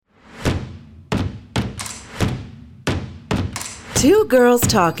Two girls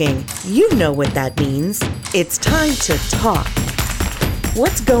talking. You know what that means. It's time to talk.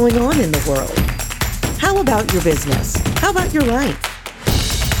 What's going on in the world? How about your business? How about your life?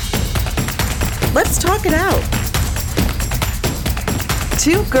 Let's talk it out.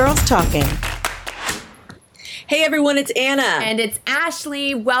 Two girls talking. Hey everyone, it's Anna. And it's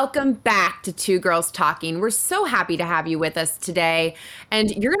Ashley. Welcome back to Two Girls Talking. We're so happy to have you with us today, and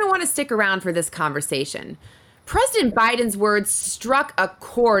you're going to want to stick around for this conversation. President Biden's words struck a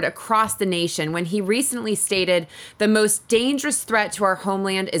chord across the nation when he recently stated the most dangerous threat to our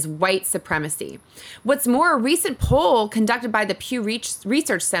homeland is white supremacy. What's more, a recent poll conducted by the Pew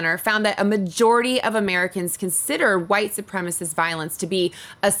Research Center found that a majority of Americans consider white supremacist violence to be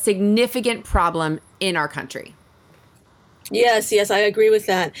a significant problem in our country. Yes, I agree with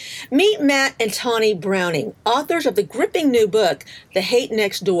that. Meet Matt and Tawny Browning, authors of the gripping new book, The Hate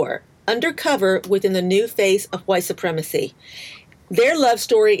Next Door, Undercover Within the New Face of White Supremacy. Their love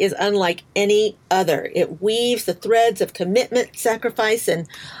story is unlike any other. It weaves the threads of commitment, sacrifice, and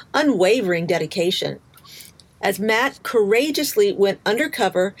unwavering dedication. As Matt courageously went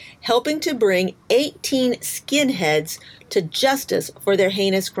undercover, helping to bring 18 skinheads to justice for their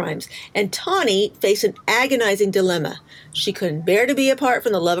heinous crimes, and Tawny faced an agonizing dilemma. She couldn't bear to be apart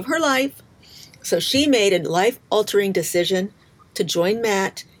from the love of her life, so she made a life-altering decision to join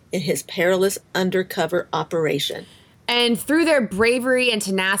Matt in his perilous undercover operation. And through their bravery and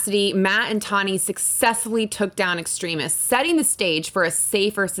tenacity, Matt and Tawny successfully took down extremists, setting the stage for a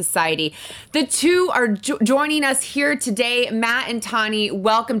safer society. The two are joining us here today. Matt and Tawny,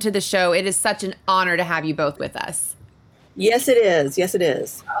 welcome to the show. It is such an honor to have you both with us. Yes, it is. Yes, it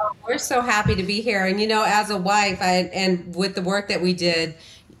is. Oh, we're so happy to be here. And, you know, as a wife and with the work that we did,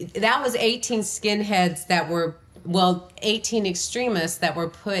 that was 18 skinheads that were 18 extremists that were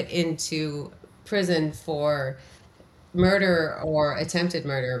put into prison for murder or attempted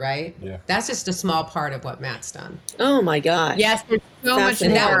murder, right? Yeah. That's just a small part of what Matt's done. Oh my gosh. Yes, there's so much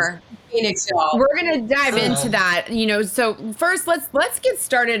more. Phoenix, y'all. We're going to dive into that, so first let's get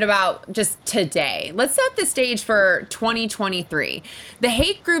started about just today. Let's set the stage for 2023. The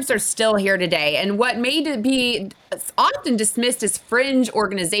hate groups are still here today, and what may be often dismissed as fringe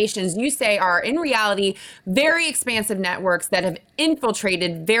organizations, you say, are in reality very expansive networks that have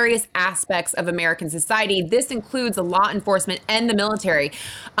infiltrated various aspects of American society. This includes law enforcement and the military.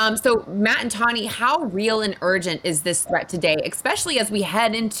 So Matt and Tawny, how real and urgent is this threat today, especially as we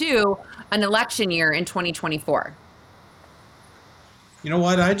head into an election year in 2024? You know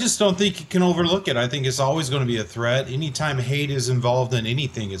what? I just don't think you can overlook it. I think it's always going to be a threat. Anytime hate is involved in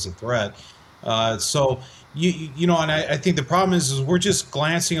anything is a threat. And I think the problem is we're just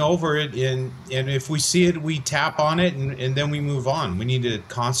glancing over it, and if we see it, we tap on it, and then we move on. We need to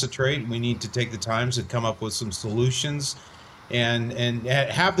concentrate. We need to take the time to come up with some solutions and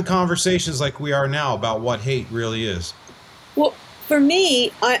have the conversations like we are now about what hate really is. Well, for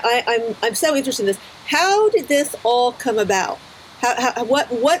me, I'm so interested in this. How did this all come about?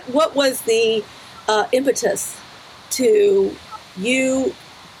 What was the impetus to you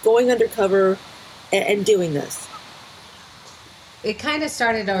going undercover and doing this? It kind of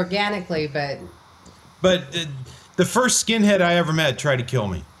started organically, but the first skinhead I ever met tried to kill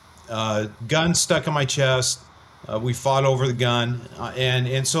me. Gun stuck in my chest. We fought over the gun,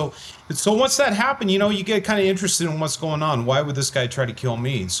 and so once that happened, you get kind of interested in what's going on. Why would this guy try to kill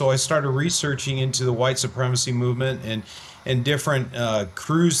me? So I started researching into the white supremacy movement and different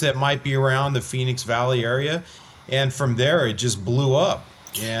crews that might be around the Phoenix Valley area, and from there it just blew up.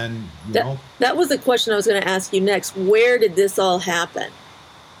 And that was the question I was going to ask you next. Where did this all happen?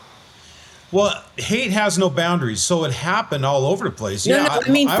 Well, hate has no boundaries, so it happened all over the place.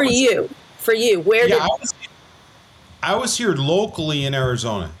 For you, where did? I was here locally in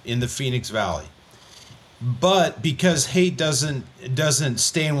Arizona, in the Phoenix Valley. But because hate doesn't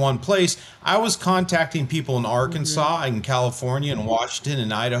stay in one place, I was contacting people in Arkansas and California and Washington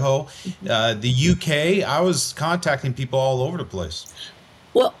and Idaho, the UK. I was contacting people all over the place.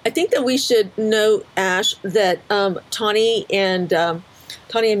 Well, I think that we should note, Ash, that Tawny and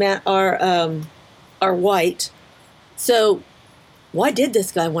Matt are white. So why did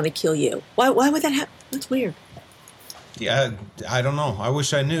this guy want to kill you? Why would that happen? That's weird. Yeah, I don't know. I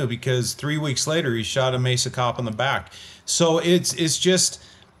wish I knew, because 3 weeks later he shot a Mesa cop in the back. So it's just,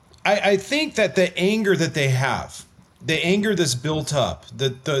 I think that the anger that they have, the anger that's built up,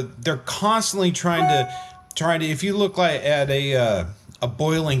 they're constantly trying to. If you look at a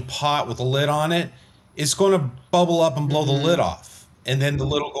boiling pot with a lid on it, it's going to bubble up and blow the lid off. And then the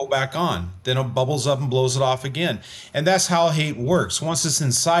lid will go back on. Then it bubbles up and blows it off again. And that's how hate works. Once it's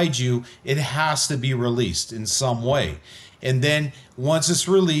inside you, it has to be released in some way. And then once it's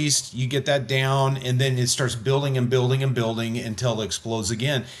released, you get that down, and then it starts building and building and building until it explodes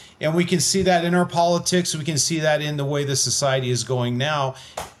again. And we can see that in our politics. We can see that in the way the society is going now.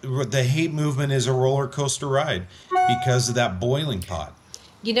 The hate movement is a roller coaster ride because of that boiling pot.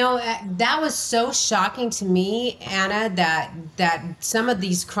 You know, that was so shocking to me, Anna, that some of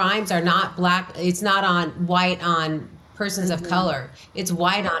these crimes are not black. It's not on white on persons of color. It's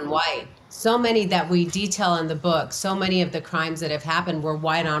white on white. So many that we detail in the book, so many of the crimes that have happened were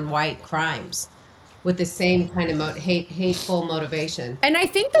white on white crimes with the same kind of hateful motivation. And I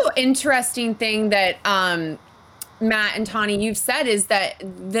think the interesting thing that Matt and Tawny, you've said is that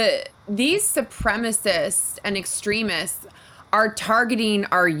these supremacists and extremists are targeting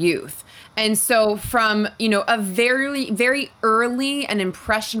our youth. And so from, a very, very early and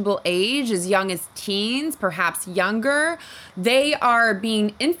impressionable age, as young as teens, perhaps younger, they are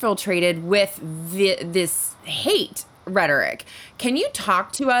being infiltrated with this hate rhetoric. Can you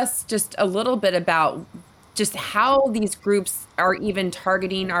talk to us just a little bit about just how these groups are even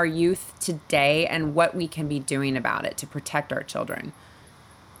targeting our youth today and what we can be doing about it to protect our children?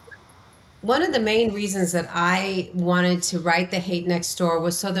 One of the main reasons that I wanted to write The Hate Next Door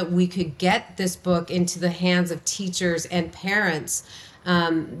was so that we could get this book into the hands of teachers and parents,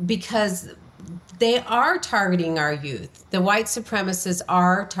 because they are targeting our youth. The white supremacists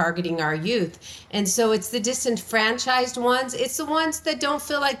are targeting our youth. And so it's the disenfranchised ones. It's the ones that don't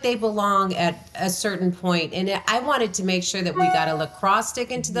feel like they belong at a certain point. And I wanted to make sure that we got a lacrosse stick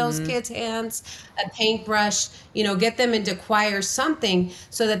into those kids' hands, a paintbrush, get them into choir, something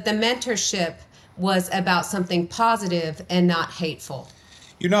so that the mentorship was about something positive and not hateful.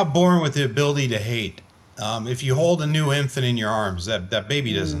 You're not born with the ability to hate. If you hold a new infant in your arms, that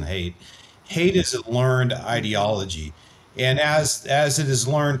baby doesn't hate. Hate is a learned ideology, and as it is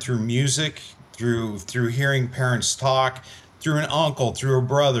learned through music, through hearing parents talk, through an uncle, through a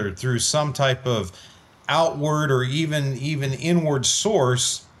brother, through some type of outward or even inward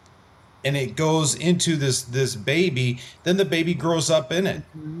source, and it goes into this baby, then the baby grows up in it.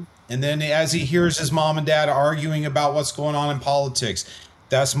 And then as he hears his mom and dad arguing about what's going on in politics,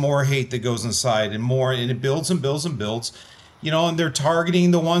 that's more hate that goes inside, and it builds and builds and builds. And they're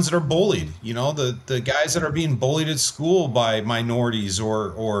targeting the ones that are bullied, the guys that are being bullied at school by minorities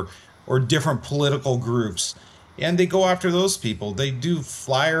or different political groups. And they go after those people. They do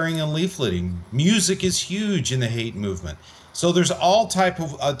flyering and leafleting. Music is huge in the hate movement. So there's all types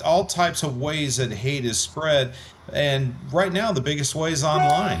of ways that hate is spread. And right now, the biggest way is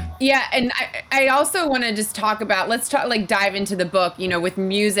online. Yeah, and I also want to just let's dive into the book, with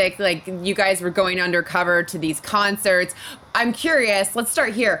music, like you guys were going undercover to these concerts. I'm curious, let's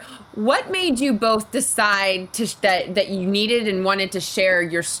start here. What made you both decide that you needed and wanted to share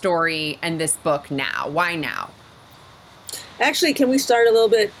your story and this book now? Why now? Actually, can we start a little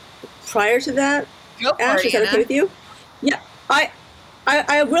bit prior to that? Go for Ash, it, is that okay with you? Yeah,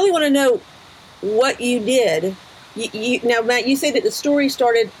 I really want to know what you did. Now, Matt, you say that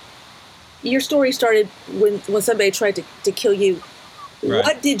your story started when somebody tried to kill you. Right.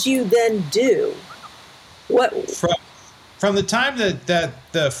 What did you then do? From the time that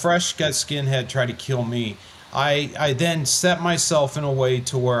the fresh gut skinhead tried to kill me, I then set myself in a way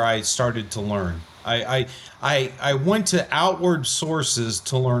to where I started to learn. I went to outward sources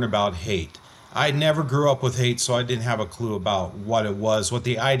to learn about hate. I never grew up with hate, so I didn't have a clue about what it was, what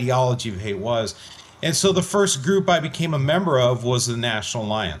the ideology of hate was. And so the first group I became a member of was the National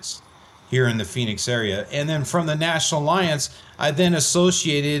Alliance here in the Phoenix area. And then from the National Alliance, I then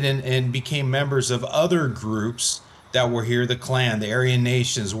associated and became members of other groups that were here, the Klan, the Aryan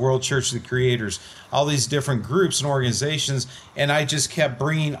Nations, World Church of the Creators, all these different groups and organizations. And I just kept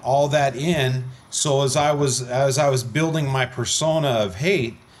bringing all that in. So as I was building my persona of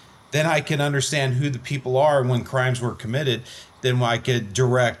hate, then I can understand who the people are when crimes were committed. Then I could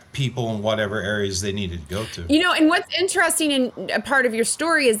direct people in whatever areas they needed to go to. And what's interesting in a part of your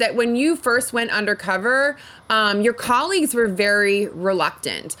story is that when you first went undercover, your colleagues were very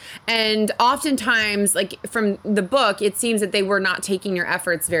reluctant. And oftentimes, like from the book, it seems that they were not taking your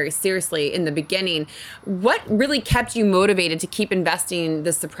efforts very seriously in the beginning. What really kept you motivated to keep investing the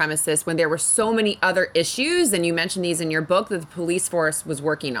supremacists when there were so many other issues, and you mentioned these in your book, that the police force was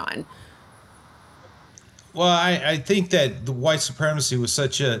working on? Well, I think that the white supremacy was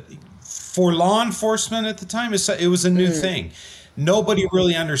for law enforcement at the time, it was a new thing. Nobody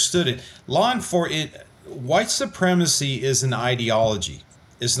really understood it. White supremacy is an ideology.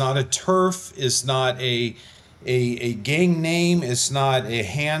 It's not a turf. It's not a gang name. It's not a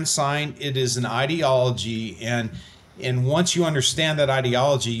hand sign. It is an ideology. And once you understand that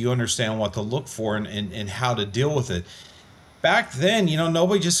ideology, you understand what to look for and how to deal with it. back then,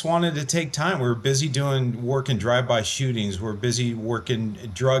 nobody just wanted to take time. We were busy working drive-by shootings. We're busy working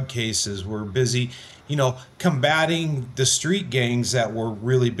drug cases. We're busy, combating the street gangs that were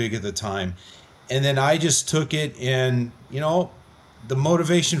really big at the time. And then I just took it, and, the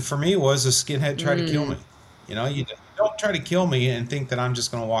motivation for me was a skinhead tried to kill me. You don't try to kill me and think that I'm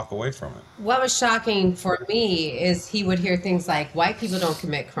just going to walk away from it. What was shocking for me is he would hear things like, white people don't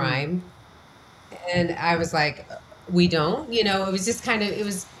commit crime. And I was like, we don't, it was just kind of, it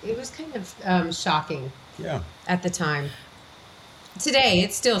was kind of shocking. Yeah. At the time. Today,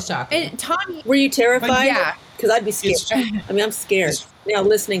 it's still shocking. And Tawny, were you terrified? Yeah. Because I'd be scared. I'm scared now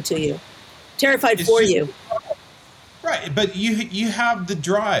listening to you. Terrified for you. Right, but you have the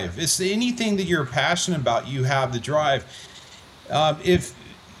drive. It's anything that you're passionate about, you have the drive. If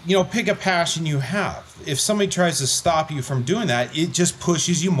pick a passion you have. If somebody tries to stop you from doing that, it just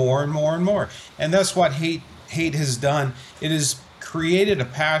pushes you more and more and more. And that's what hate has done. It has created a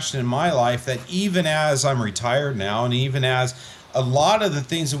passion in my life that even as I'm retired now, and even as a lot of the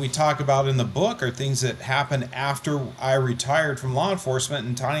things that we talk about in the book are things that happened after I retired from law enforcement,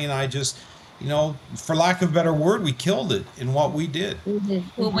 and Tawny and I just, for lack of a better word, we killed it in what we did.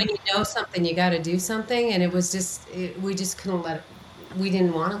 Well, when you know something, you got to do something, and it was just, we just couldn't let it. We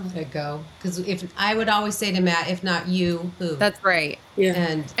didn't want to let it go, because if I would always say to Matt, if not you, who? That's right.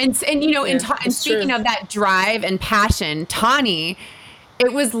 Yeah. And speaking of that drive and passion, Tawny,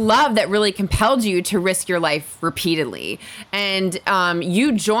 it was love that really compelled you to risk your life repeatedly. And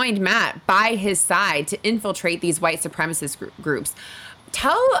you joined Matt by his side to infiltrate these white supremacist groups.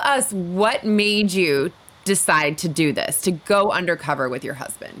 Tell us what made you decide to do this, to go undercover with your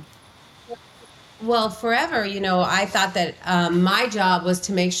husband. Well, forever, I thought that my job was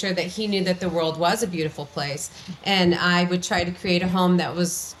to make sure that he knew that the world was a beautiful place. And I would try to create a home that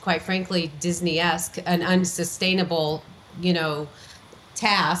was, quite frankly, Disney-esque, an unsustainable,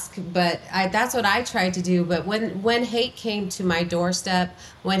 task. But that's what I tried to do. But when hate came to my doorstep,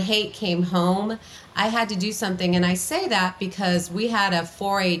 when hate came home, I had to do something. And I say that because we had a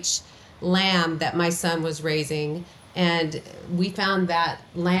 4-H lamb that my son was raising. And we found that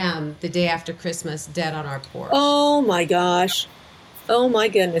lamb the day after Christmas dead on our porch. Oh my gosh. Oh my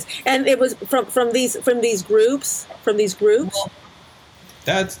goodness. And it was from these groups? Well,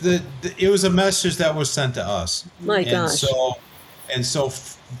 that's it was a message that was sent to us. My gosh. And so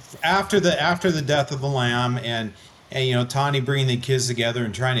after the death of the lamb and Tawny bringing the kids together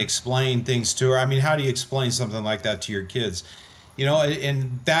and trying to explain things to her. I mean, how do you explain something like that to your kids?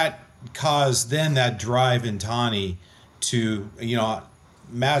 And that caused then that drive in Tawny to,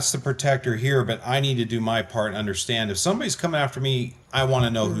 Matt's the protector here, but I need to do my part and understand if somebody's coming after me, I want to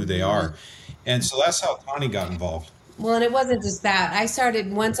know who they are. And so that's how Tawny got involved. Well, and it wasn't just that.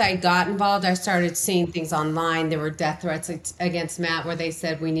 Once I got involved, I started seeing things online. There were death threats against Matt where they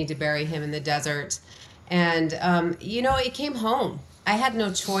said we need to bury him in the desert. And, it came home. I had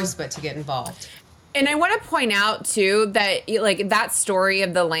no choice but to get involved. And I want to point out, too, that that story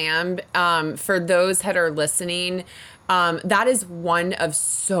of the lamb, for those that are listening, that is one of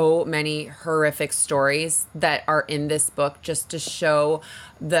so many horrific stories that are in this book, just to show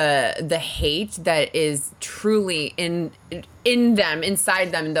the hate that is truly in them,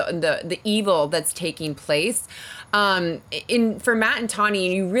 inside them, the evil that's taking place. For Matt and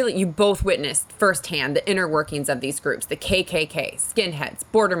Tawny, you both witnessed firsthand the inner workings of these groups, the KKK, skinheads,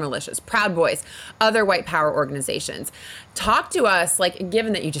 border militias, Proud Boys, other white power organizations. Talk to us,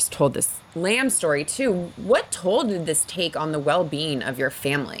 given that you just told this lamb story too, what toll did this take on the well-being of your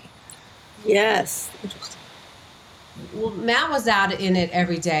family? Yes. Well, Matt was out in it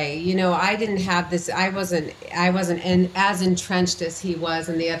every day. I didn't have this. I wasn't as entrenched as he was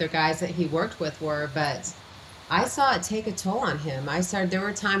and the other guys that he worked with were, but I saw it take a toll on him. There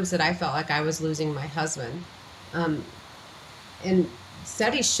were times that I felt like I was losing my husband. And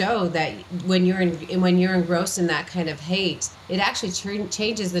studies show that when you're engrossed in that kind of hate, it actually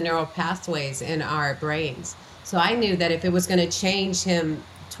changes the neural pathways in our brains. So I knew that if it was going to change him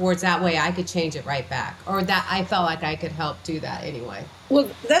towards that way, I could change it right back, or that I felt like I could help do that anyway. Well,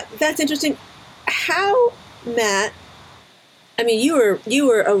 that's interesting. How, Matt? I mean, you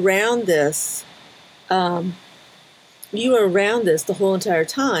were around this. You were around this the whole entire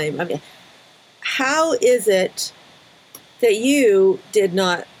time. I mean, how is it that you did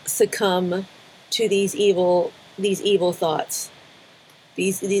not succumb to these evil thoughts,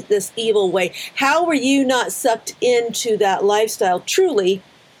 this evil way? How were you not sucked into that lifestyle? Truly,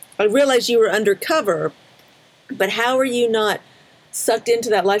 I realize you were undercover, but how are you not sucked into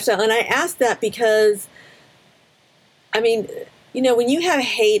that lifestyle? And I ask that because, I mean, when you have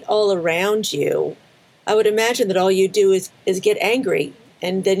hate all around you, I would imagine that all you do is get angry,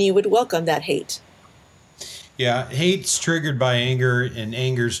 and then you would welcome that hate. Yeah, hate's triggered by anger, and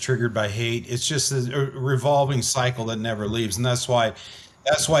anger's triggered by hate. It's just a revolving cycle that never leaves, and that's why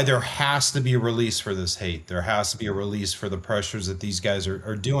there has to be a release for this hate. There has to be a release for the pressures that these guys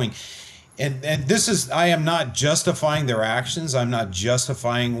are doing. And this is, I am not justifying their actions. I'm not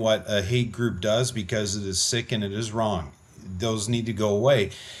justifying what a hate group does, because it is sick and it is wrong. Those need to go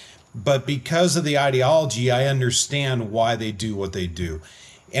away. But because of the ideology, I understand why they do what they do.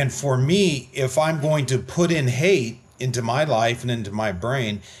 And for me, if I'm going to put in hate into my life and into my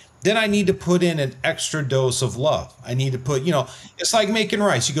brain, then I need to put in an extra dose of love. I need to put, it's like making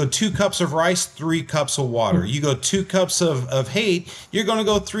rice. You go 2 cups of rice, 3 cups of water. You go 2 cups of hate, you're going to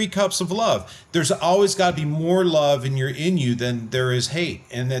go 3 cups of love. There's always got to be more love in you than there is hate.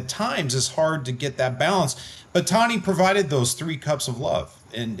 And at times it's hard to get that balance. But Tani provided those 3 cups of love.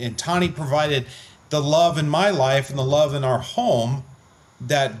 And Tani provided the love in my life and the love in our home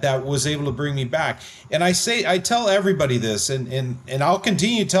that was able to bring me back. And I tell everybody this, and I'll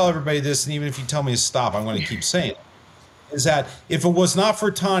continue to tell everybody this, and even if you tell me to stop, I'm going to keep saying it, is that if it was not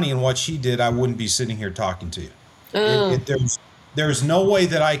for Tani and what she did, I wouldn't be sitting here talking to you. There's no way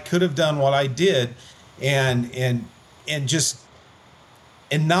that I could have done what I did and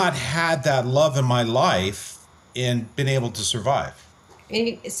not had that love in my life and been able to survive.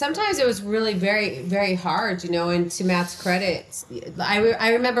 And sometimes it was really very, very hard, and to Matt's credit, I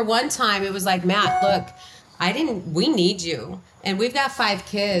remember one time it was like, Matt, look, we need you. And we've got 5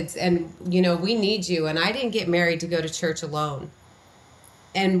 kids and, we need you. And I didn't get married to go to church alone.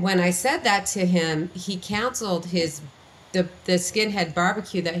 And when I said that to him, he canceled the skinhead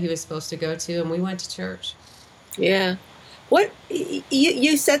barbecue that he was supposed to go to. And we went to church. Yeah. What,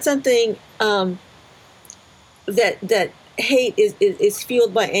 you said something, that hate is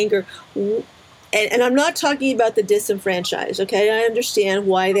fueled by anger, and I'm not talking about the disenfranchised. Okay, I understand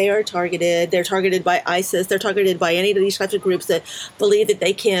why they are targeted. They're targeted by ISIS. They're targeted by any of these types of groups that believe that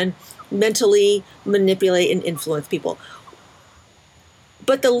they can mentally manipulate and influence people.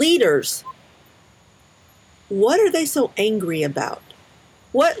 But the leaders, what are they so angry about?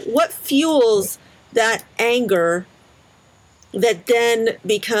 What fuels that anger that then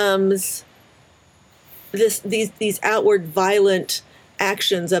becomes these outward violent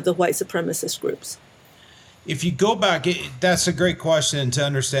actions of the white supremacist groups? If you go back, that's a great question. And to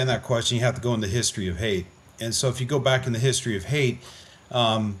understand that question, you have to go in the history of hate. And so if you go back in the history of hate,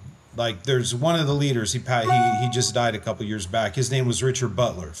 like there's one of the leaders, he just died a couple years back. His name was Richard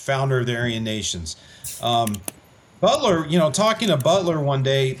Butler, founder of the Aryan Nations. Butler, talking to Butler one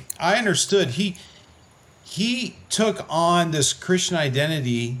day, I understood he took on this Christian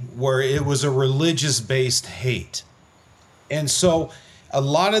identity where it was a religious-based hate. And so a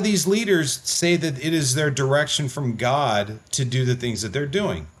lot of these leaders say that it is their direction from God to do the things that they're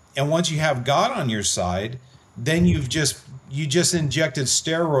doing. And once you have God on your side, then you just injected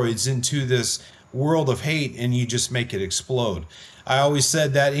steroids into this world of hate and you just make it explode. I always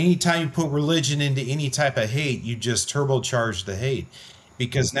said that anytime you put religion into any type of hate, you just turbocharge the hate.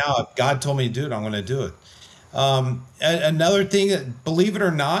 Because now if God told me to do it, I'm going to do it. Another thing, believe it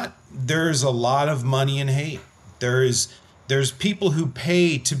or not, there's a lot of money in hate. There's people who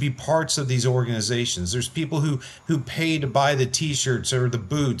pay to be parts of these organizations. There's people who pay to buy the t-shirts or the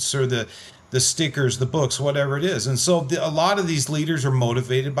boots or the stickers, the books, whatever it is. And so a lot of these leaders are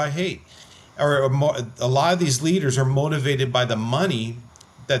motivated by hate, or a lot of these leaders are motivated by the money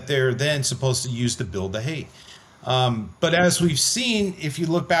that they're then supposed to use to build the hate. But as we've seen, if you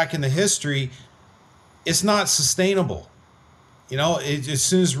look back in the history, it's not sustainable. As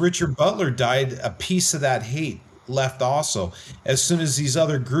soon as Richard Butler died, a piece of that hate left also. As soon as these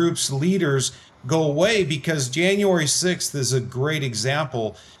other groups, leaders go away, because January 6th is a great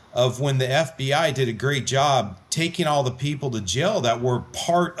example of when the FBI did a great job taking all the people to jail that were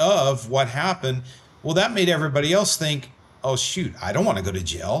part of what happened. Well, that made everybody else think, oh, shoot, I don't want to go to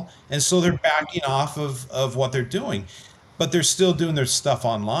jail. And so they're backing off of what they're doing. But they're still doing their stuff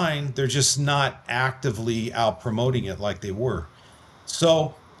online. They're just not actively out promoting it like they were.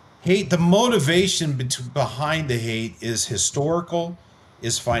 So hate, the motivation behind the hate is historical,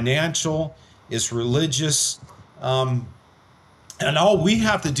 is financial, is religious. And all we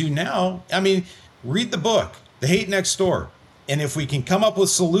have to do now, read the book, The Hate Next Door. And if we can come up with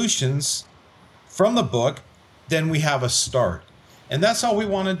solutions from the book, then we have a start. And that's all we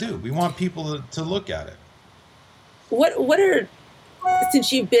want to do. We want people to look at it. What are,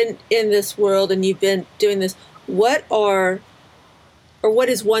 since you've been in this world and you've been doing this, what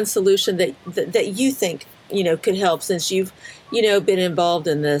is one solution that you think, could help, since you've, been involved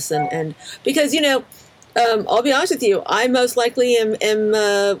in this, and because, I'll be honest with you. I most likely am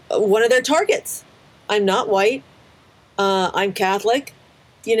one of their targets. I'm not white. I'm Catholic.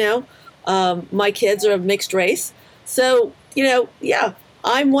 You know, my kids are of mixed race. So, yeah,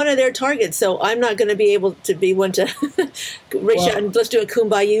 I'm one of their targets. So I'm not going to be able to be one to reach out and let's do a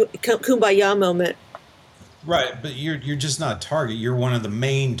kumbaya moment. Right, but you're just not a target. You're one of the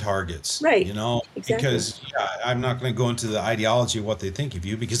main targets, Right. Exactly. because I'm not going to go into the ideology of what they think of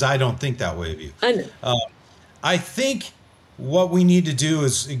you because I don't think that way of you. I know. I think what we need to do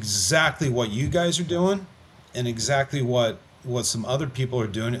is exactly what you guys are doing, and exactly what some other people are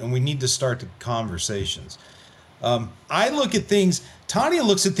doing, and we need to start the conversations. I look at things. Tanya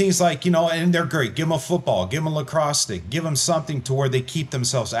looks at things like, and they're great. Give them a football, give them a lacrosse stick, give them something to where they keep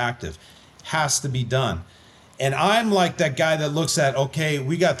themselves active. Has to be done. And I'm like that guy that looks at, okay,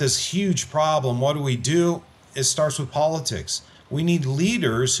 we got this huge problem. What do? It starts with politics. We need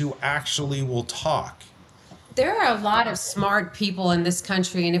leaders who actually will talk. There are a lot of smart people in this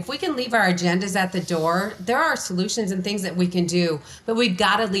country, and if we can leave our agendas at the door, there are solutions and things that we can do. But we've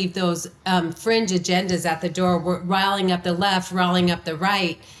got to leave those fringe agendas at the door. We're riling up the left, riling up the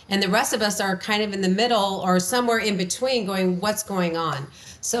right, and the rest of us are kind of in the middle or somewhere in between going, what's going on?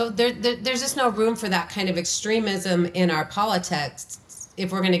 So there's just no room for that kind of extremism in our politics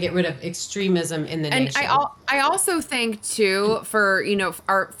if we're going to get rid of extremism in the nation. And I also think too, for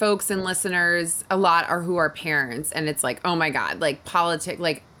our folks and listeners, a lot are who are parents, and it's like, oh my God, like politics,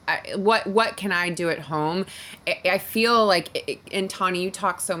 like what can I do at home? I feel like, and Tani, you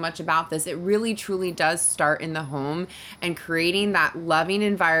talk so much about this, it really truly does start in the home and creating that loving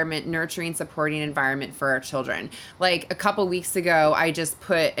environment, nurturing, supporting environment for our children. Like a couple weeks ago, I just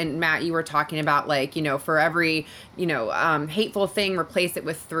put, and Matt, you were talking about like, for every, hateful thing, replace it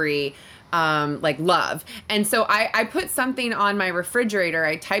with 3. Like love. And so I put something on my refrigerator.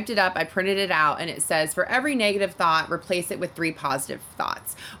 I typed it up, I printed it out, and it says, for every negative thought, replace it with 3 positive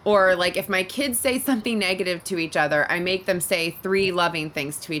thoughts. Or like if my kids say something negative to each other, I make them say 3 loving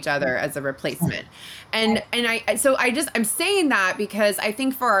things to each other as a replacement. And I'm saying that because I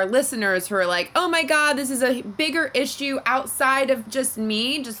think for our listeners who are like, oh my God, this is a bigger issue outside of just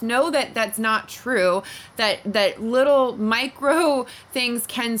me, just know that that's not true, that little micro things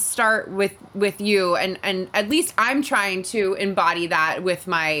can start with you. And at least I'm trying to embody that with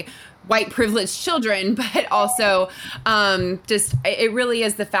my white privileged children, but also just it really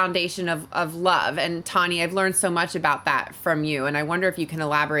is the foundation of love. And Tani, I've learned so much about that from you. And I wonder if you can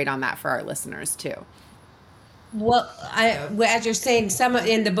elaborate on that for our listeners too. Well, as you're saying,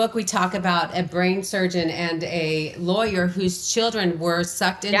 in the book we talk about a brain surgeon and a lawyer whose children were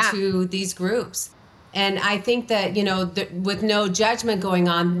sucked into these groups. And I think that, with no judgment going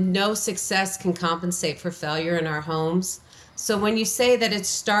on, no success can compensate for failure in our homes. So when you say that it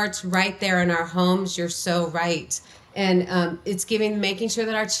starts right there in our homes, you're so right. And it's making sure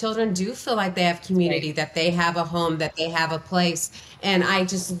that our children do feel like they have community, that they have a home, that they have a place. And I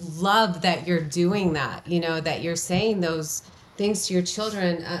just love that you're doing that, that you're saying those things to your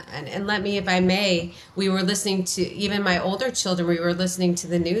children. And let me, if I may, we were listening to, even my older children, we were listening to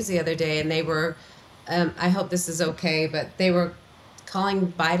the news the other day, and they were, I hope this is okay, but they were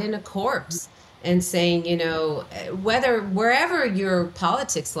calling Biden a corpse and saying, wherever your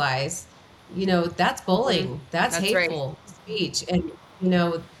politics lies, that's bullying. That's hateful speech. And,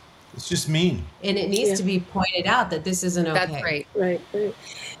 it's just mean. And it needs to be pointed out that this isn't okay. That's right.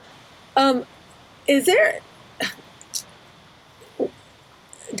 Right. Is there,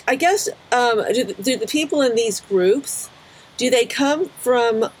 I guess, do the people in these groups, do they come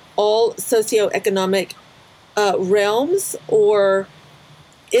from all socioeconomic realms, or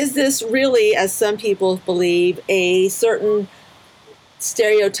is this really, as some people believe, a certain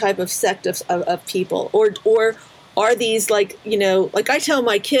stereotype of sect of people, or are these like I tell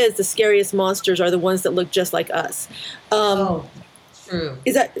my kids the scariest monsters are the ones that look just like us? True.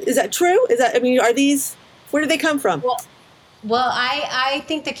 Is that true? Are these, where do they come from? Well, I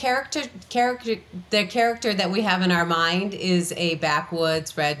think the character that we have in our mind is a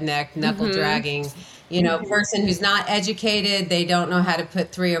backwoods redneck knuckle dragging, person who's not educated. They don't know how to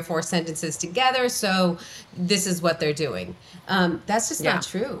put 3 or 4 sentences together. So this is what they're doing. That's just not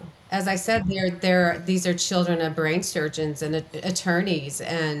true. As I said, these are children of brain surgeons and attorneys.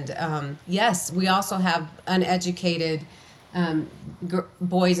 And yes, we also have uneducated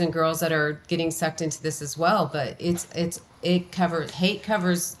boys and girls that are getting sucked into this as well. But hate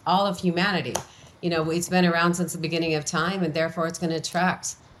covers all of humanity. It's been around since the beginning of time, and therefore it's going to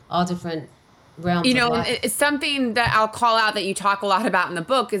attract all different realms of life. It's something that I'll call out that you talk a lot about in the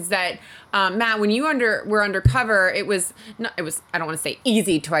book is that, Matt, when you were undercover, it was, I don't want to say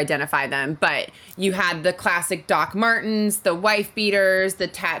easy to identify them, but you had the classic Doc Martens, the wife beaters, the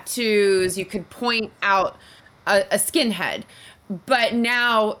tattoos. You could point out a skinhead. But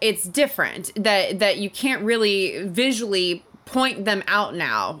now it's different, that you can't really visually point them out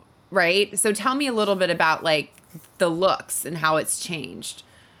now, right? So tell me a little bit about like the looks and how it's changed.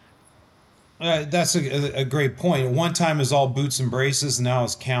 That's a great point. At one time it was all boots and braces, and now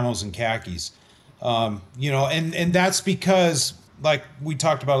it's camos and khakis. And that's because, like we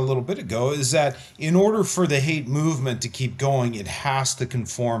talked about a little bit ago, is that in order for the hate movement to keep going, it has to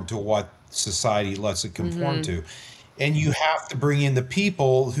conform to what society lets it conform to. And you have to bring in the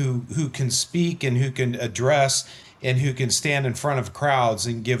people who can speak and who can address and who can stand in front of crowds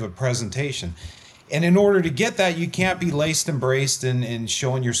and give a presentation. And in order to get that, you can't be laced and braced and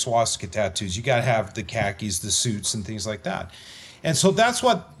showing your swastika tattoos. You got to have the khakis, the suits, and things like that. And so that's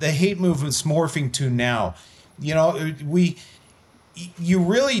what the hate movement's morphing to now. To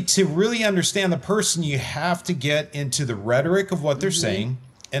really understand the person, you have to get into the rhetoric of what they're saying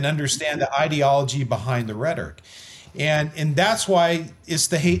and understand the ideology behind the rhetoric. And that's why it's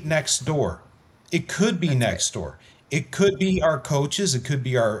the hate next door. It could be next door. It could be our coaches. It could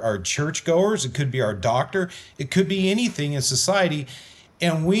be our churchgoers. It could be our doctor. It could be anything in society.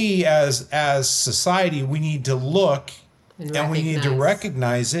 And we as society, we need to look and we need to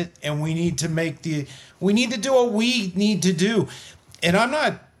recognize it. And we need to we need to do what we need to do. And I'm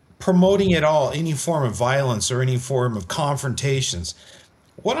not promoting at all any form of violence or any form of confrontations.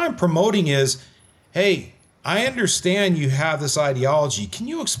 What I'm promoting is, hey, I understand you have this ideology. Can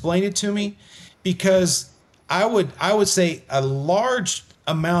you explain it to me? Because I would say a large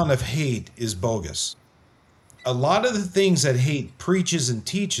amount of hate is bogus. A lot of the things that hate preaches and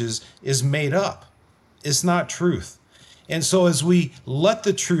teaches is made up. It's not truth. And so as we let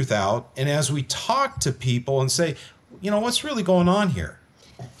the truth out and as we talk to people and say, what's really going on here?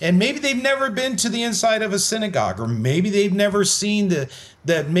 And maybe they've never been to the inside of a synagogue, or maybe they've never seen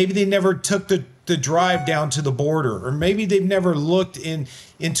maybe they never took the drive down to the border, or maybe they've never looked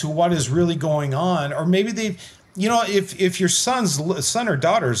into what is really going on, or maybe they've, if your son or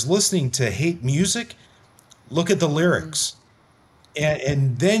daughter is listening to hate music, look at the lyrics,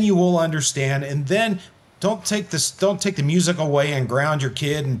 and then you will understand. And then don't take the music away and ground your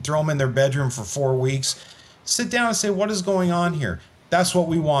kid and throw them in their bedroom for 4 weeks. Sit down and say, what is going on here? That's what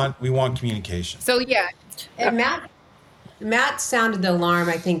we want. We want communication. So yeah. And Matt sounded the alarm,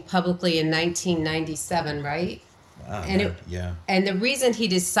 I think, publicly in 1997, right? Yeah. And the reason he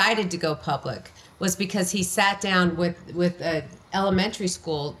decided to go public was because he sat down with an elementary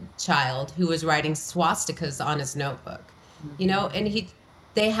school child who was writing swastikas on his notebook, and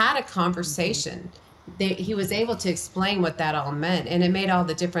they had a conversation. He was able to explain what that all meant, and it made all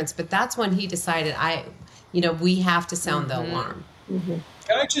the difference. But that's when he decided, we have to sound the alarm. Mm-hmm.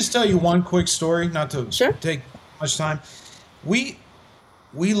 Can I just tell you one quick story, not to take much time? We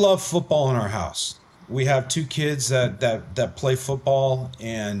love football in our house. We have 2 kids that play football,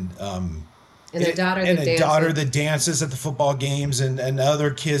 and a daughter that dances at the football games, and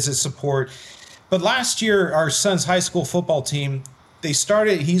other kids that support. But last year, our son's high school football team,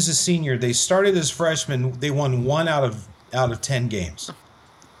 he's a senior. They started as freshmen. They won 1 out of 10 games.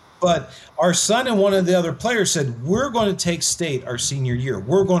 But our son and one of the other players said, we're going to take state our senior year.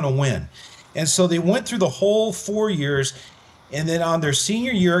 We're going to win. And so they went through the whole 4 years. And then on their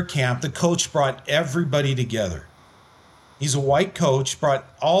senior year at camp, the coach brought everybody together. He's a white coach, brought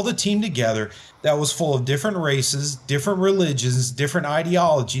all the team together that was full of different races, different religions, different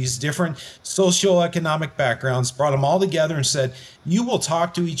ideologies, different socioeconomic backgrounds, brought them all together and said, you will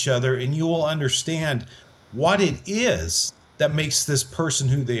talk to each other and you will understand what it is that makes this person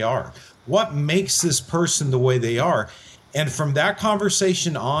who they are. What makes this person the way they are? And from that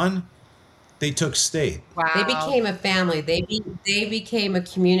conversation on, they took state. Wow. They became a family. They became a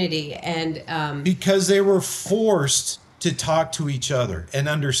community, and because they were forced to talk to each other and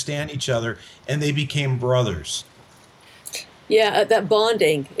understand each other, and they became brothers. Yeah, that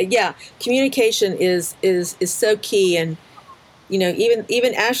bonding. Yeah, communication is so key, and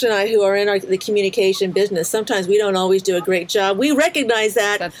even Ash and I, who are in the communication business, sometimes we don't always do a great job. We recognize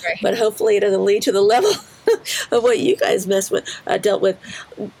that. That's right. But hopefully it doesn't lead to the level of what you guys dealt with.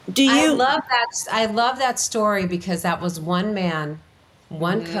 I love that story, because that was one man,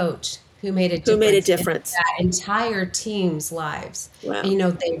 one coach who made a difference. In that entire team's lives. Wow.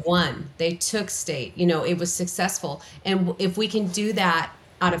 They won. They took state. It was successful. And if we can do that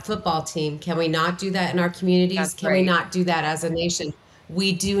on a football team, can we not do that in our communities? Can we not do that as a nation?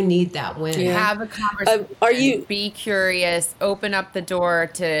 we do need that win. Yeah. Have a conversation. Are you- Be curious. Open up the door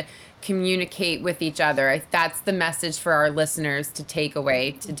to communicate with each other. That's the message for our listeners to take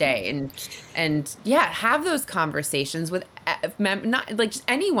away today. And yeah, have those conversations with not like just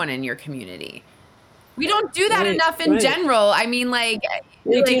anyone in your community. We don't do that Right, enough in right. general. I mean, like,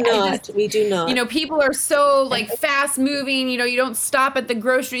 We do I not. We do not. You know, people are so like fast moving. You know, you don't stop at the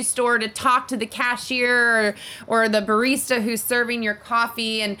grocery store to talk to the cashier or the barista who's serving your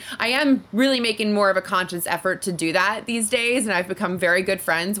coffee. And I am really making more of a conscious effort to do that these days. And I've become very good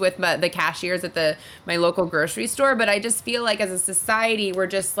friends with the cashiers at my local grocery store. But I just feel like as a society, we're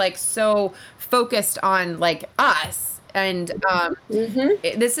just like so focused on like us. And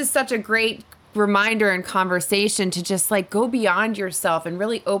this is such a great reminder and conversation to just like go beyond yourself and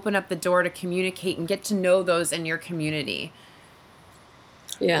really open up the door to communicate and get to know those in your community.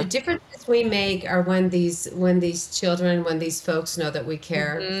 Yeah. The differences we make are when these children, when these folks know that we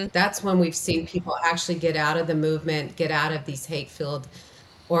care. That's when we've seen people actually get out of the movement, get out of these hate-filled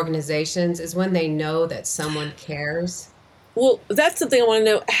organizations, is when they know that someone cares. Well, that's something I want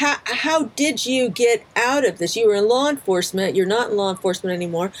to know. How did you get out of this? You were in law enforcement. You're not in law enforcement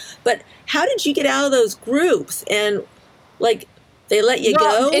anymore. But how did you get out of those groups? And like, they let you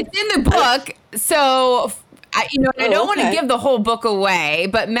go? It's in the book. So, I don't want to okay. give the whole book away,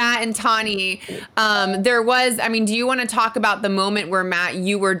 but Matt and Tani, there was, do you want to talk about the moment where Matt,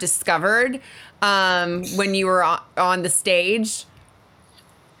 you were discovered when you were on the stage?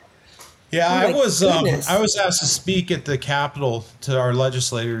 Yeah, Oh my goodness. I was asked to speak at the Capitol to our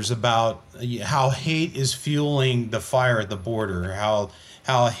legislators about how hate is fueling the fire at the border,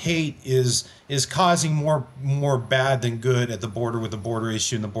 how hate is causing more bad than good at the border with the border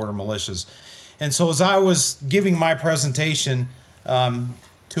issue and the border militias. And so as I was giving my presentation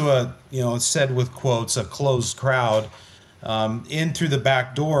to a, it's said with quotes, a closed crowd, in through the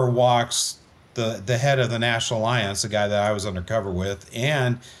back door walks the head of the National Alliance, the guy that I was undercover with,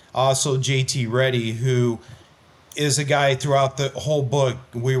 and also JT Reddy, who is a guy throughout the whole book,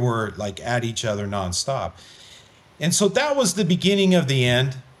 we were like at each other nonstop. And so that was the beginning of the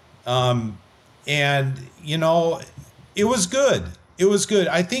end. And, it was good. It was good.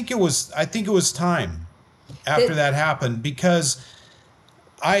 I think it was time after that happened, because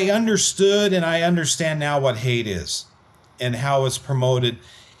I understood and I understand now what hate is and how it's promoted.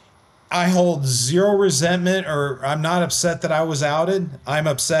 I hold zero resentment, or I'm not upset that I was outed. I'm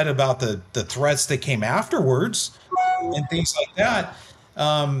upset about the threats that came afterwards and things like that.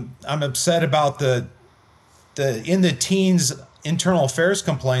 I'm upset about the in the teens internal affairs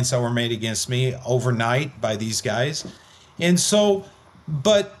complaints that were made against me overnight by these guys. And so,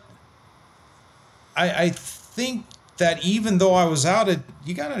 but I think that even though I was outed,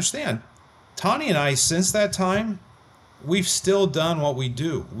 you got to understand, Tani and I, since that time, we've still done what we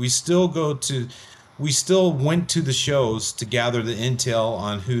do. We still went to the shows to gather the intel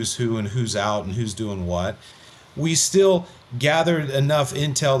on who's who and who's out and who's doing what. We still gathered enough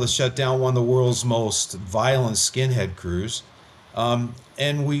intel to shut down one of the world's most violent skinhead crews.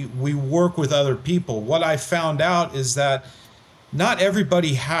 And we work with other people. What I found out is that not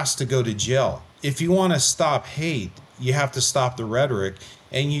everybody has to go to jail. If you want to stop hate, you have to stop the rhetoric,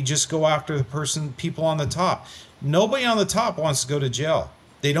 and you just go after the people on the top. Nobody on the top wants to go to jail.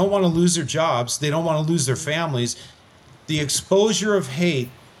 They don't want to lose their jobs. They don't want to lose their families. The exposure of hate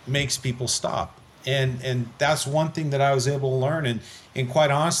makes people stop. And that's one thing that I was able to learn. And quite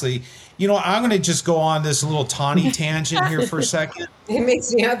honestly, I'm going to just go on this little Tani tangent here for a second. It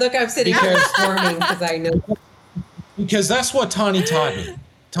makes me look. I'm sitting here squirming because I know. Because that's what Tani taught me.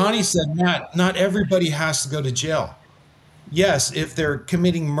 Tani said, Matt, not everybody has to go to jail. Yes, if they're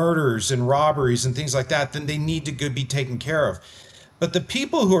committing murders and robberies and things like that, then they need to be taken care of. But the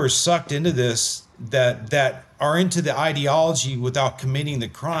people who are sucked into this, that are into the ideology without committing the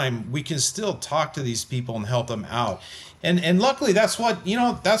crime, we can still talk to these people and help them out. And luckily, that's what,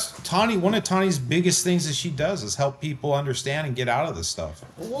 that's Tani, one of Tani's biggest things that she does is help people understand and get out of this stuff.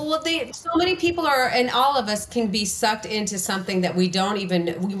 Well, so many people are, and all of us can be sucked into something that we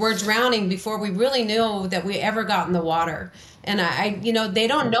we're drowning before we really knew that we ever got in the water. And they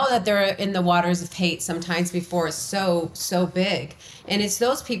don't know that they're in the waters of hate sometimes before it's so big. And it's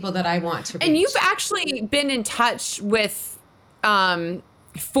those people that I want to reach. And you've actually been in touch with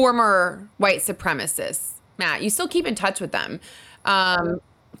former white supremacists, Matt. You still keep in touch with them.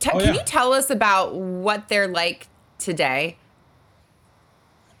 Can you tell us about what they're like today?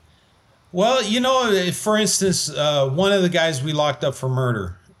 Well, for instance, one of the guys we locked up for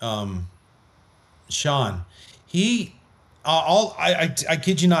murder, Sean, I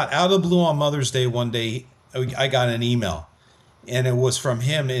kid you not, out of the blue on Mother's Day one day, I got an email. and it was from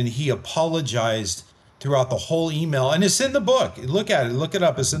him, and he apologized throughout the whole email, and it's in the book. Look at it, look it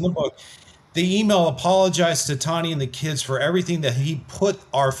up. It's in the book. The email apologized to Tani and the kids for everything that he put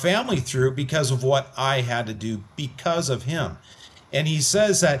our family through because of what I had to do because of him. And he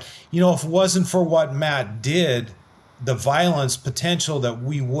says that, if it wasn't for what Matt did, the violence potential that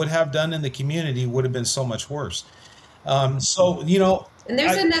we would have done in the community would have been so much worse. And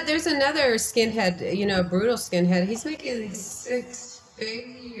there's another skinhead, a brutal skinhead. He's making 6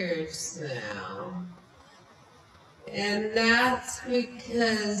 figures now. And that's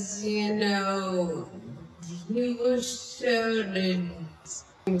because, he was doing so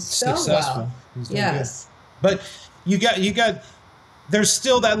successful. well. Yes. But you got there's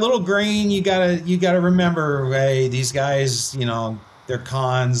still that little grain. You gotta remember, hey, these guys, they're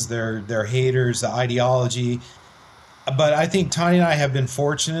cons, they're haters, the ideology. But I think Tani and I have been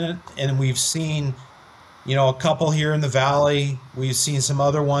fortunate, and we've seen, a couple here in the Valley. We've seen some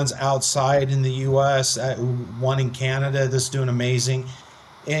other ones outside in the U.S., one in Canada that's doing amazing.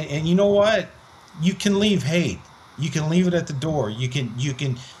 And you know what? You can leave hate. You can leave it at the door. You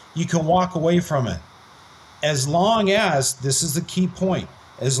can walk away from it. As long as, this is the key point,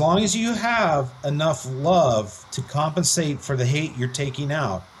 as long as you have enough love to compensate for the hate you're taking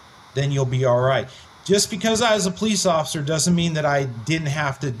out, then you'll be all right. Just because I was a police officer doesn't mean that I didn't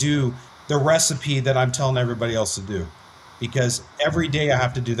have to do the recipe that I'm telling everybody else to do, because every day I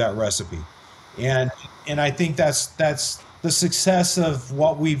have to do that recipe. And I think that's the success of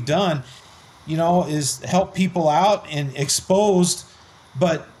what we've done, is help people out and exposed.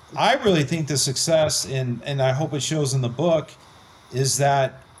 But I really think the success, and I hope it shows in the book, is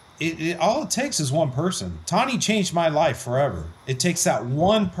that it all it takes is one person. Tani changed my life forever. It takes that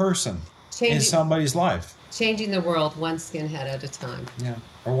one person in somebody's life. Changing the world one skinhead at a time. Yeah.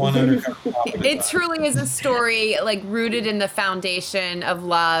 Or one undercover cop. It truly is a story rooted in the foundation of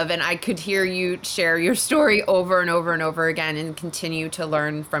love, and I could hear you share your story over and over and over again and continue to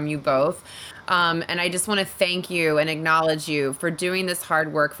learn from you both. And I just want to thank you and acknowledge you for doing this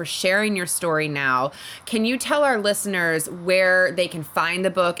hard work, for sharing your story now. Can you tell our listeners where they can find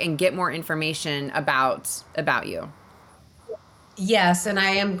the book and get more information about you? Yes, and I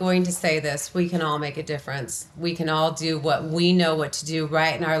am going to say this. We can all make a difference. We can all do what we know what to do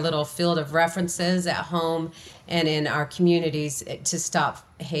right in our little field of references at home and in our communities to stop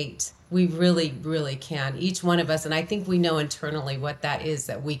hate. We really, really can. Each one of us, and I think we know internally what that is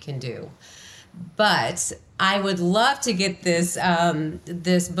that we can do. But I would love to get this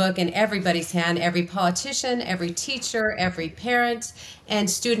this book in everybody's hand, every politician, every teacher, every parent, and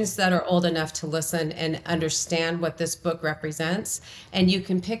students that are old enough to listen and understand what this book represents. And you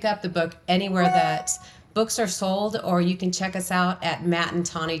can pick up the book anywhere that books are sold, or you can check us out at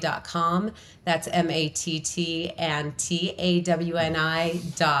mattandtawny.com. That's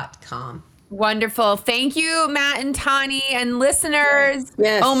MATTANTAWNI.com. Wonderful. Thank you, Matt and Tani, and listeners.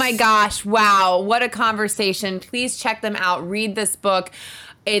 Yes. Oh my gosh. Wow. What a conversation. Please check them out. Read this book.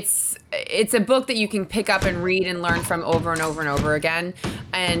 It's a book that you can pick up and read and learn from over and over and over again.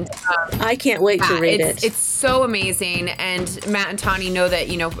 And I can't wait to read it. It's so amazing. And Matt and Tani know that,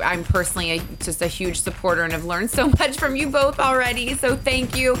 I'm personally just a huge supporter and have learned so much from you both already. So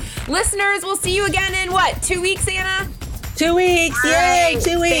thank you. Listeners, we'll see you again in 2 weeks, Anna? 2 weeks. Yay,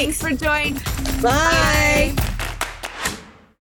 2 weeks. Thanks for joining. Bye.